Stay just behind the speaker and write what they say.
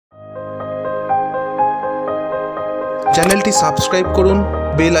চ্যানেলটি সাবস্ক্রাইব করুন,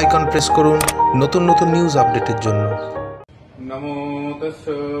 bell icon press করুন নতুন নতুন নিউজ আপডেটের জন্য। নমো তস্য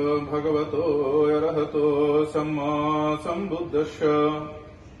ভগবতো অরহতো সম্মা সম্বুদ্ধস্য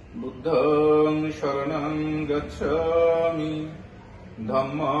বুদ্ধং শরণং গচ্ছামি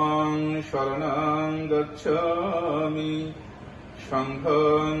ধম্মং শরণং গচ্ছামি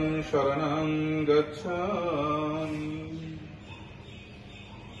সংঘং শরণং গচ্ছামি।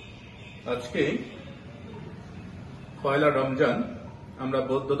 আজকে পয়লা রমজান। আমরা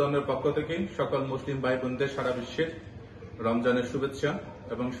বৌদ্ধ ধর্মের পক্ষ থেকে সকল মুসলিম ভাই বোনদের সারা বিশ্বের রমজানের শুভেচ্ছা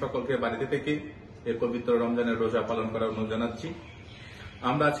এবং সকলকে বাড়িতে থেকে এই পবিত্র রমজানের রোজা পালন করার অনুরোধ জানাচ্ছি।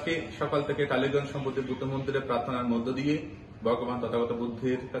 আমরা আজকে সকাল থেকে টালিগঞ্জ সম্পত্তি বুদ্ধ মন্দিরে প্রার্থনার মধ্য দিয়ে ভগবান তথাগত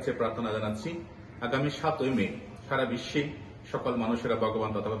বুদ্ধের কাছে প্রার্থনা জানাচ্ছি আগামী 7ই মে সারা বিশ্বে সকল মানুষেরা ভগবান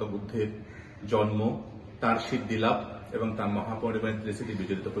তথাগত বুদ্ধের জন্ম, তার সিদ্ধি লাভ এবং তার মহাপরিমাণের ত্রিশিটি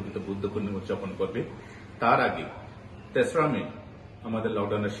বিজড়িত পবিত্র বুদ্ধ পূর্ণিমা উদযাপন করবে। তার আগে 3রা মে আমাদের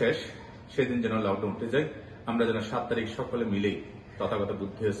লকডাউনের শেষ, সেদিন যেন লকডাউন উঠে যায়, আমরা যেন 7 তারিখ সকলে মিলেই তথাগত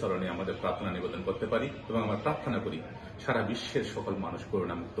বুদ্ধের স্মরণে আমাদের প্রার্থনা নিবেদন করতে পারি এবং আমরা প্রার্থনা করি সারা বিশ্বের সকল মানুষ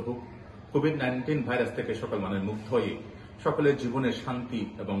করোনা মুক্ত হোক, কোভিড-19 ভাইরাস থেকে সকল মানুষ মুক্ত হয়ে সকলের জীবনে শান্তি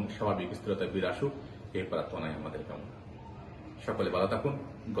এবং স্বাভাবিক স্থিরতা বিরাজ আসুক, এই প্রার্থনায় আমাদের কামনা। সকলে ভালো থাকুন,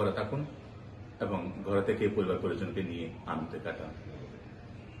 ঘরে থাকুন এবং ঘরে থেকে পরিবার পরিজনকে নিয়ে আনন্দে কাটান,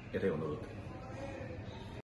 এটাই অনুরোধ।